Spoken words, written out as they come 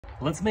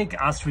Let's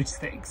make ostrich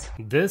steaks.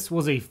 This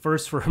was a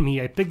first for me.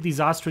 I picked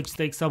these ostrich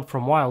steaks up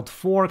from Wild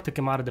Fork, took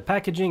them out of the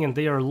packaging, and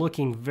they are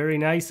looking very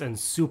nice and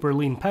super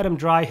lean. Pet them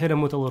dry, hit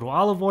them with a little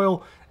olive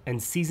oil,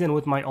 and season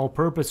with my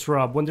all-purpose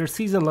rub. When they're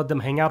seasoned, let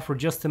them hang out for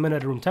just a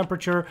minute at room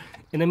temperature.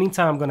 In the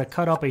meantime, I'm going to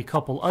cut up a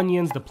couple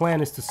onions. The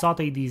plan is to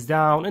saute these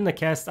down in the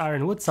cast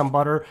iron with some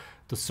butter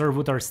to serve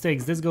with our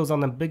steaks. This goes on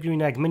the Big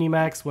Green Egg Mini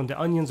Max when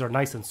the onions are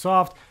nice and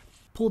soft.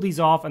 Pull these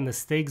off and the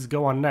steaks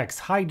go on next.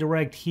 High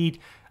direct heat.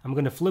 I'm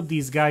going to flip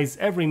these guys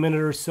every minute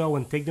or so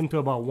and take them to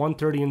about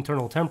 130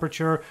 internal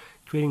temperature,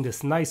 creating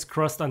this nice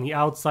crust on the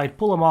outside.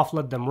 Pull them off,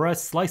 let them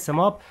rest, slice them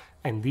up,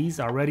 and these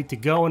are ready to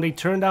go. And they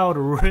turned out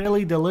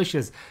really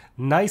delicious.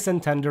 Nice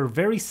and tender,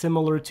 very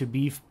similar to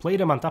beef. Plate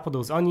them on top of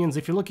those onions.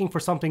 If you're looking for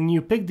something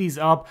new, pick these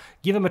up,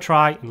 give them a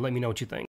try, and let me know what you think.